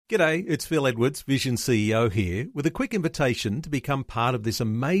G'day, it's Phil Edwards, Vision CEO here, with a quick invitation to become part of this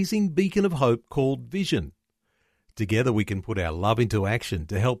amazing beacon of hope called Vision. Together we can put our love into action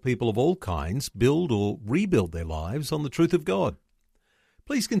to help people of all kinds build or rebuild their lives on the truth of God.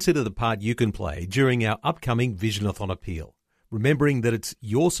 Please consider the part you can play during our upcoming Visionathon appeal, remembering that it's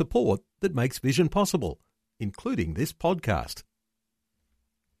your support that makes Vision possible, including this podcast.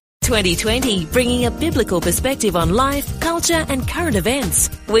 2020, bringing a biblical perspective on life, culture and current events.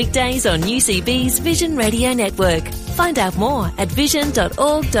 Weekdays on UCB's Vision Radio Network. Find out more at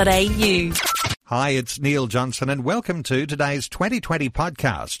vision.org.au. Hi, it's Neil Johnson and welcome to today's 2020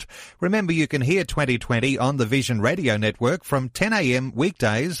 podcast. Remember, you can hear 2020 on the Vision Radio Network from 10 a.m.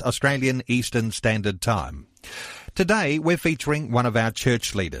 weekdays, Australian Eastern Standard Time. Today, we're featuring one of our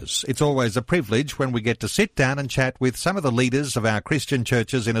church leaders. It's always a privilege when we get to sit down and chat with some of the leaders of our Christian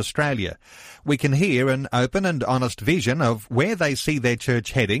churches in Australia. We can hear an open and honest vision of where they see their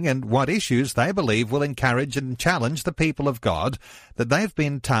church heading and what issues they believe will encourage and challenge the people of God that they've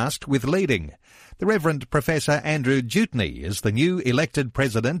been tasked with leading. The Reverend Professor Andrew Dutney is the new elected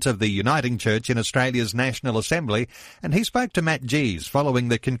President of the Uniting Church in Australia's National Assembly, and he spoke to Matt Gees following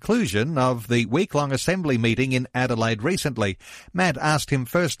the conclusion of the week-long Assembly meeting in Adelaide recently. Matt asked him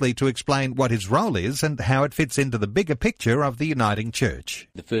firstly to explain what his role is and how it fits into the bigger picture of the Uniting Church.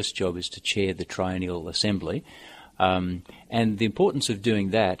 The first job is to chair the Triennial Assembly. And the importance of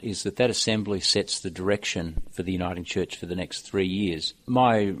doing that is that assembly sets the direction for the Uniting Church for the next 3 years.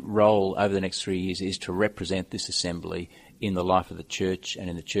 My role over the next 3 years is to represent this assembly in the life of the church and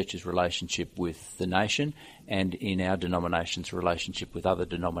in the church's relationship with the nation and in our denomination's relationship with other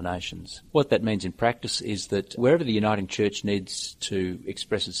denominations. What that means in practice is that wherever the Uniting Church needs to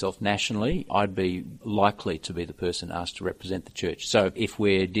express itself nationally, I'd be likely to be the person asked to represent the church. So if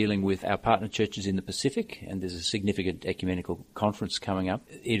we're dealing with our partner churches in the Pacific and there's a significant ecumenical conference coming up,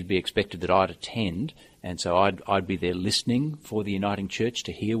 it'd be expected that I'd attend. And so I'd be there listening for the Uniting Church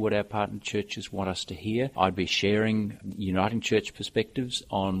to hear what our partner churches want us to hear. I'd be sharing Uniting Church perspectives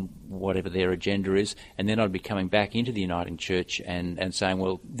on whatever their agenda is, and then I'd be coming back into the Uniting Church and saying,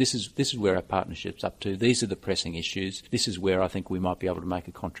 well, this is where our partnership's up to. These are the pressing issues. This is where I think we might be able to make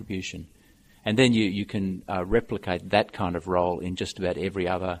a contribution. And then you can replicate that kind of role in just about every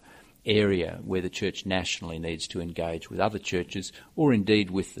other area where the church nationally needs to engage with other churches or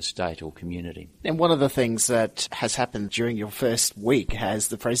indeed with the state or community. And one of the things that has happened during your first week as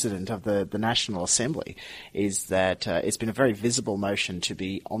the President of the National Assembly is that it's been a very visible motion to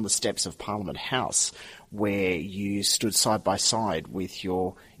be on the steps of Parliament House, where you stood side by side with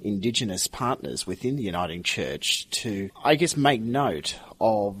your Indigenous partners within the Uniting Church to, I guess, make note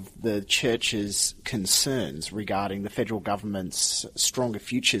of the Church's concerns regarding the federal government's Stronger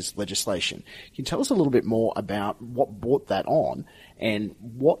Futures legislation. Can you tell us a little bit more about what brought that on and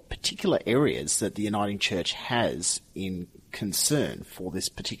what particular areas that the Uniting Church has in concern for this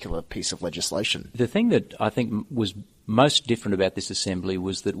particular piece of legislation? The thing that I think was most different about this assembly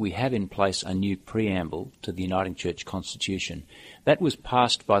was that we have in place a new preamble to the Uniting Church Constitution. That was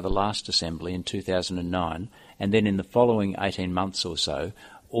passed by the last assembly in 2009, and then in the following 18 months or so,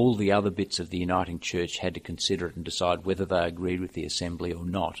 all the other bits of the Uniting Church had to consider it and decide whether they agreed with the assembly or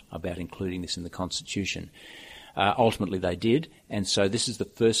not about including this in the Constitution. Ultimately they did, and so this is the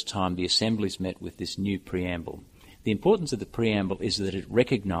first time the assemblies met with this new preamble. The importance of the preamble is that it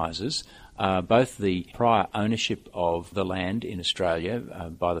recognises both the prior ownership of the land in Australia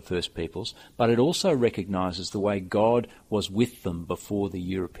by the First Peoples, but it also recognises the way God was with them before the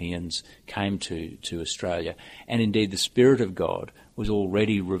Europeans came to Australia. And indeed the Spirit of God was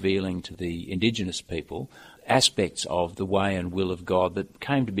already revealing to the Indigenous people aspects of the way and will of God that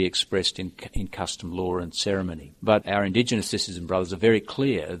came to be expressed in custom law and ceremony. But our Indigenous sisters and brothers are very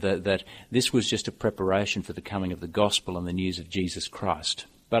clear that this was just a preparation for the coming of the gospel and the news of Jesus Christ,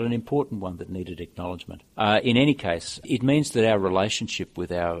 but an important one that needed acknowledgement. In any case, it means that our relationship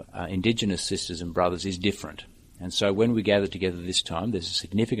with our Indigenous sisters and brothers is different. And so when we gather together this time, there's a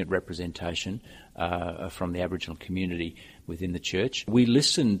significant representation from the Aboriginal community within the church. We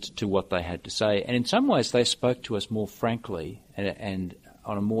listened to what they had to say, and in some ways they spoke to us more frankly and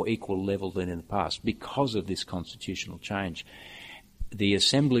on a more equal level than in the past because of this constitutional change. The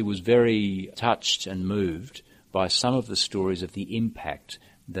Assembly was very touched and moved by some of the stories of the impact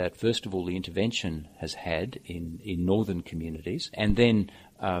that, first of all, the intervention has had in northern communities, and then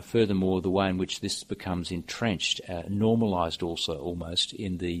furthermore, the way in which this becomes entrenched, normalised also almost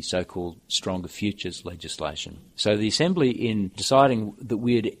in the so-called Stronger Futures legislation. So the Assembly, in deciding that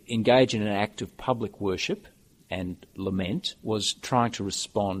we'd engage in an act of public worship and lament, was trying to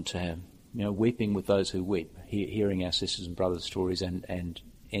respond to, weeping with those who weep, hearing our sisters and brothers' stories and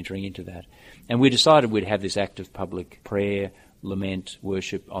entering into that. And we decided we'd have this active public prayer, lament,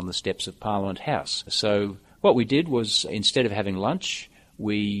 worship on the steps of Parliament House. So what we did was, instead of having lunch,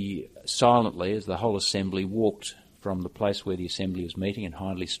 we silently, as the whole Assembly, walked from the place where the Assembly was meeting in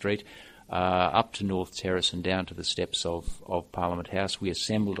Hindley Street up to North Terrace and down to the steps of Parliament House. We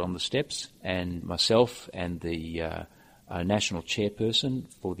assembled on the steps, and myself and the national chairperson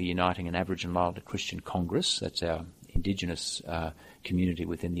for the Uniting and Aboriginal Islander Christian Congress, that's our Indigenous community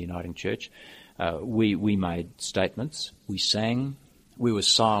within the Uniting Church, we made statements, we sang, we were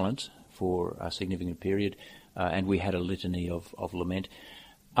silent for a significant period, and we had a litany of lament,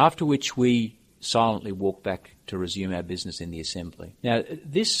 after which we silently walked back to resume our business in the Assembly. Now,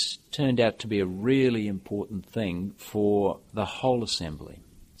 this turned out to be a really important thing for the whole Assembly.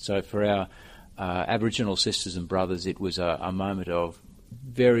 So for our Aboriginal sisters and brothers, it was a moment of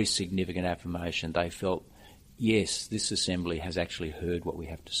very significant affirmation. They felt, yes, this Assembly has actually heard what we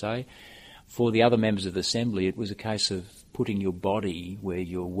have to say. For the other members of the Assembly, it was a case of putting your body where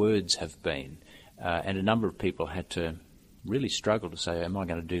your words have been. And a number of people had to really struggle to say, am I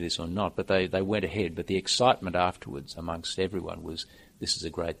going to do this or not? But they went ahead. But the excitement afterwards amongst everyone was, this is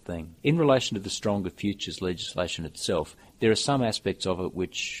a great thing. In relation to the Stronger Futures legislation itself, there are some aspects of it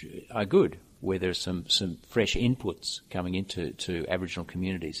which are good, where there's some fresh inputs coming into Aboriginal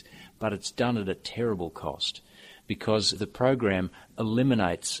communities. But it's done at a terrible cost, because the program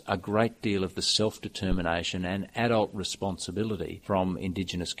eliminates a great deal of the self-determination and adult responsibility from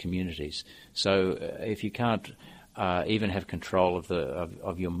Indigenous communities. So if you can't even have control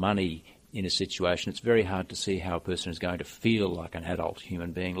of your money in a situation, it's very hard to see how a person is going to feel like an adult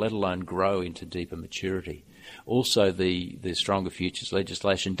human being, let alone grow into deeper maturity. Also, the Stronger Futures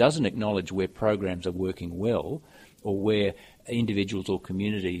legislation doesn't acknowledge where programs are working well or where individuals or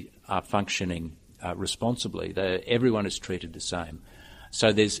community are functioning responsibly. Everyone is treated the same.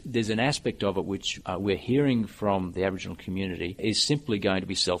 So there's an aspect of it which we're hearing from the Aboriginal community is simply going to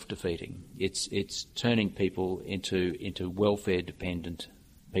be self-defeating. It's turning people into welfare-dependent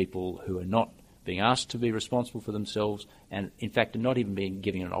people who are not being asked to be responsible for themselves, and in fact are not even being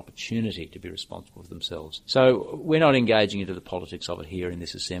given an opportunity to be responsible for themselves. So we're not engaging into the politics of it here in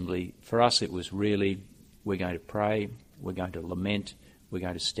this Assembly. For us it was really, we're going to pray, we're going to lament, we're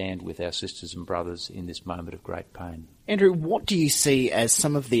going to stand with our sisters and brothers in this moment of great pain. Andrew, what do you see as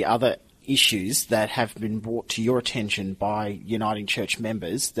some of the other issues that have been brought to your attention by Uniting Church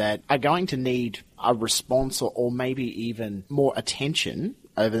members that are going to need a response or maybe even more attention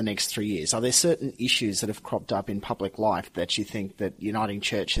over the next 3 years? Are there certain issues that have cropped up in public life that you think that Uniting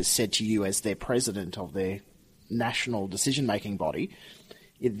Church has said to you as their president of their national decision-making body,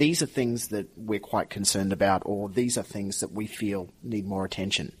 these are things that we're quite concerned about, or these are things that we feel need more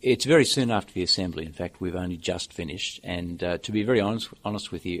attention? It's very soon after the Assembly. In fact, we've only just finished. And to be very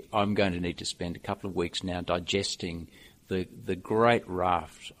honest with you, I'm going to need to spend a couple of weeks now digesting the great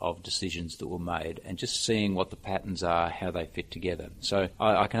raft of decisions that were made and just seeing what the patterns are, how they fit together. So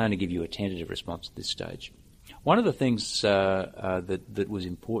I can only give you a tentative response at this stage. One of the things that was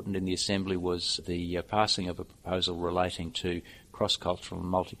important in the Assembly was the passing of a proposal relating to cross-cultural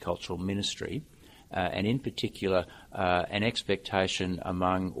and multicultural ministry, and in particular an expectation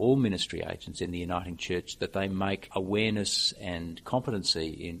among all ministry agents in the Uniting Church that they make awareness and competency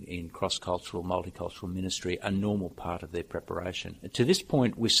in cross-cultural, multicultural ministry a normal part of their preparation. To this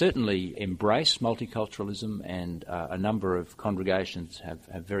point, we certainly embrace multiculturalism, and a number of congregations have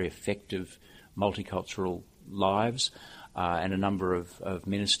very effective multicultural lives, and a number of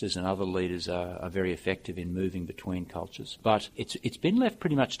ministers and other leaders are very effective in moving between cultures. But it's been left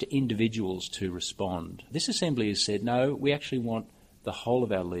pretty much to individuals to respond. This Assembly has said, no, we actually want the whole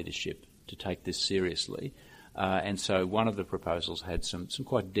of our leadership to take this seriously. And so one of the proposals had some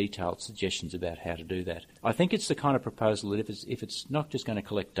quite detailed suggestions about how to do that. I think it's the kind of proposal that if it's not just going to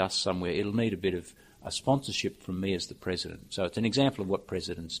collect dust somewhere, it'll need a bit of a sponsorship from me as the president. So it's an example of what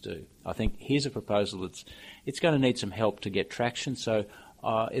presidents do. I think here's a proposal it's going to need some help to get traction, so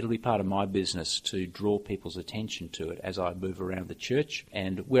it'll be part of my business to draw people's attention to it as I move around the church,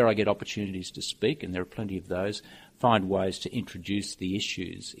 and where I get opportunities to speak, and there are plenty of those, find ways to introduce the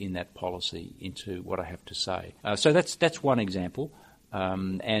issues in that policy into what I have to say. So that's one example,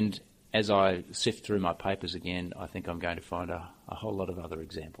 and as I sift through my papers again, I think I'm going to find a whole lot of other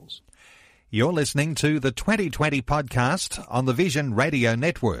examples. You're listening to the 2020 podcast on the Vision Radio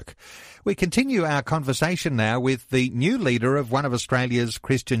Network. We continue our conversation now with the new leader of one of Australia's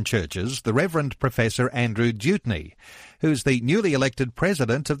Christian churches, the Reverend Professor Andrew Dewdney, who's the newly elected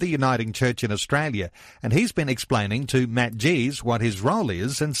president of the Uniting Church in Australia, and he's been explaining to Matt Gees what his role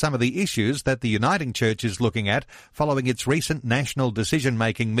is and some of the issues that the Uniting Church is looking at following its recent national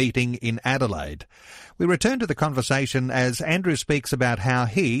decision-making meeting in Adelaide. We return to the conversation as Andrew speaks about how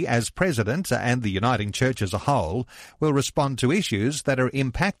he, as president and the Uniting Church as a whole, will respond to issues that are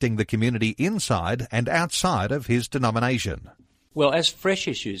impacting the community inside and outside of his denomination. Well, as fresh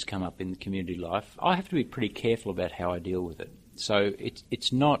issues come up in the community life, I have to be pretty careful about how I deal with it. So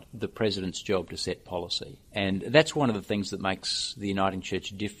it's not the President's job to set policy. And that's one of the things that makes the Uniting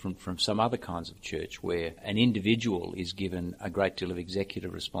Church different from some other kinds of church, where an individual is given a great deal of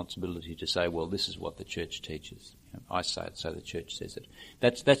executive responsibility to say, well, this is what the church teaches. I say it, so the church says it.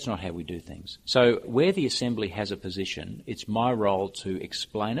 That's not how we do things. So where the Assembly has a position, it's my role to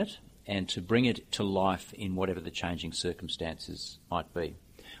explain it and to bring it to life in whatever the changing circumstances might be.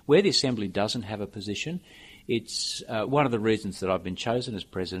 Where the Assembly doesn't have a position, it's one of the reasons that I've been chosen as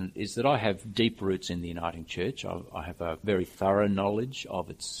president is that I have deep roots in the Uniting Church. I have a very thorough knowledge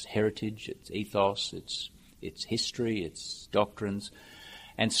of its heritage, its ethos, its history, its doctrines.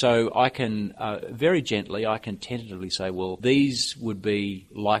 And so I can very gently, I can tentatively say, well, these would be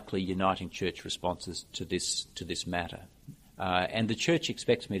likely Uniting Church responses to this matter. And the church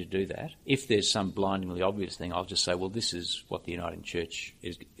expects me to do that. If there's some blindingly obvious thing, I'll just say, well, this is what the Uniting Church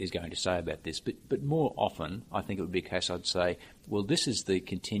is going to say about this. But more often, I think it would be a case I'd say, well, this is the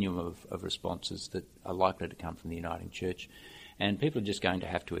continuum of responses that are likely to come from the Uniting Church. And people are just going to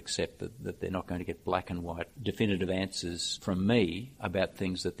have to accept that they're not going to get black and white definitive answers from me about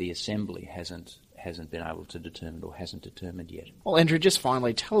things that the Assembly hasn't been able to determine or hasn't determined yet. Well, Andrew, just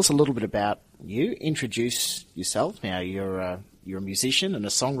finally, tell us a little bit about you. Introduce yourself. Now, you're a musician and a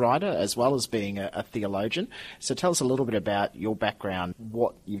songwriter as well as being a theologian. So tell us a little bit about your background,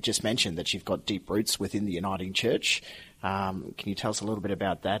 what you've just mentioned, that you've got deep roots within the Uniting Church. Can you tell us a little bit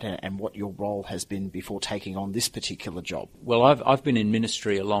about that and what your role has been before taking on this particular job? Well, I've been in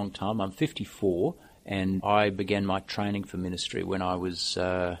ministry a long time. I'm 54. And I began my training for ministry when I was,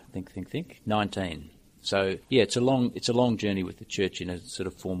 19. So, yeah, it's a long journey with the church in a sort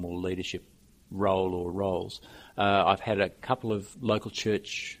of formal leadership role or roles. I've had a couple of local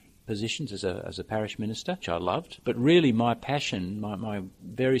church positions as a parish minister, which I loved. But really my passion, my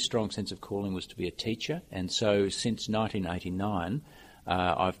very strong sense of calling was to be a teacher. And so since 1989,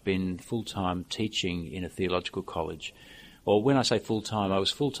 I've been full-time teaching in a theological college. Well, when I say full-time, I was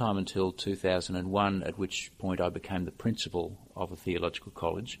full-time until 2001, at which point I became the principal of a theological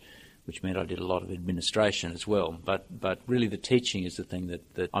college, which meant I did a lot of administration as well. But really the teaching is the thing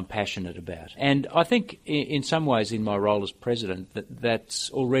that I'm passionate about. And I think in some ways in my role as president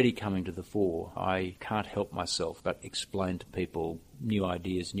that's already coming to the fore. I can't help myself but explain to people new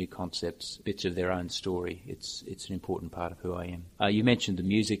ideas, new concepts, bits of their own story. It's an important part of who I am. You mentioned the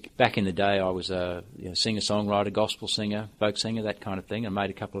music. Back in the day I was a singer-songwriter, gospel singer, folk singer, that kind of thing. I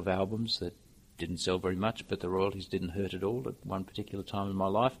made a couple of albums that didn't sell very much, but the royalties didn't hurt at all at one particular time in my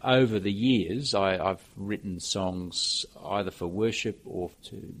life. Over the years, I've written songs either for worship or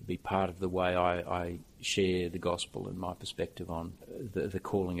to be part of the way I share the gospel and my perspective on the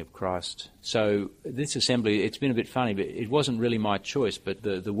calling of Christ. So this assembly, it's been a bit funny, but it wasn't really my choice, but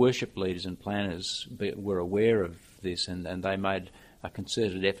the worship leaders and planners were aware of this, and they made a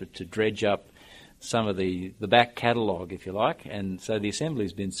concerted effort to dredge up some of the back catalogue, if you like, and so the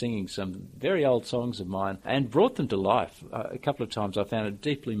Assembly's been singing some very old songs of mine and brought them to life. A couple of times I found it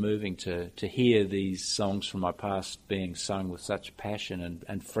deeply moving to hear these songs from my past being sung with such passion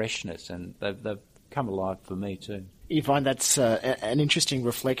and freshness, and they've come alive for me too. You find that's an interesting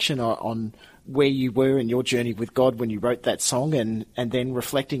reflection on where you were in your journey with God when you wrote that song, and then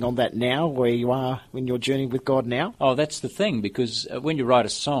reflecting on that now, where you are in your journey with God now? Oh, that's the thing, because when you write a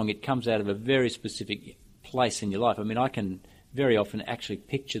song, it comes out of a very specific place in your life. I mean, I can very often actually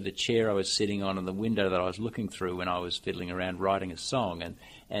picture the chair I was sitting on and the window that I was looking through when I was fiddling around writing a song,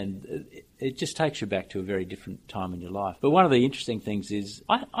 and it just takes you back to a very different time in your life. But one of the interesting things is,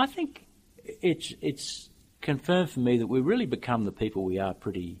 I think it's confirmed for me that we really become the people we are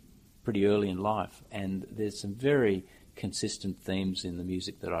pretty early in life, and there's some very consistent themes in the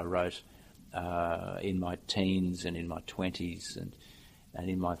music that I wrote in my teens and in my 20s and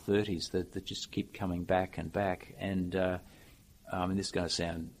in my 30s that just keep coming back and back. And I mean, this is going to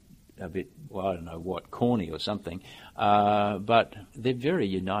sound a bit, well, I don't know what, corny or something, but they're very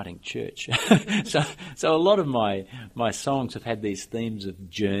Uniting Church. so a lot of my songs have had these themes of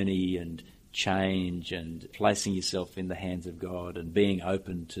journey and change and placing yourself in the hands of God and being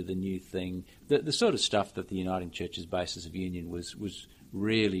open to the new thing. The sort of stuff that the Uniting Church's Basis of Union was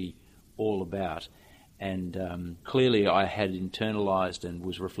really all about. And clearly I had internalised and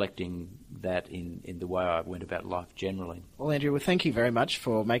was reflecting that in the way I went about life generally. Well, Andrew, thank you very much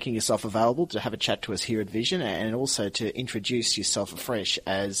for making yourself available to have a chat to us here at Vision, and also to introduce yourself afresh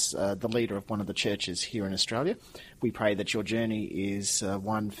as the leader of one of the churches here in Australia. We pray that your journey is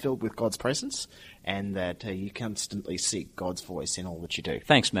one filled with God's presence, and that you constantly seek God's voice in all that you do.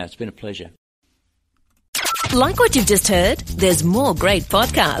 Thanks, Matt. It's been a pleasure. Like what you've just heard? There's more great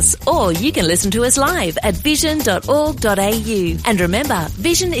podcasts, or you can listen to us live at vision.org.au. And remember,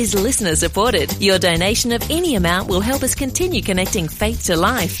 Vision is listener supported. Your donation of any amount will help us continue connecting faith to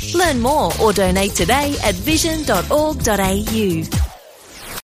life. Learn more or donate today at vision.org.au.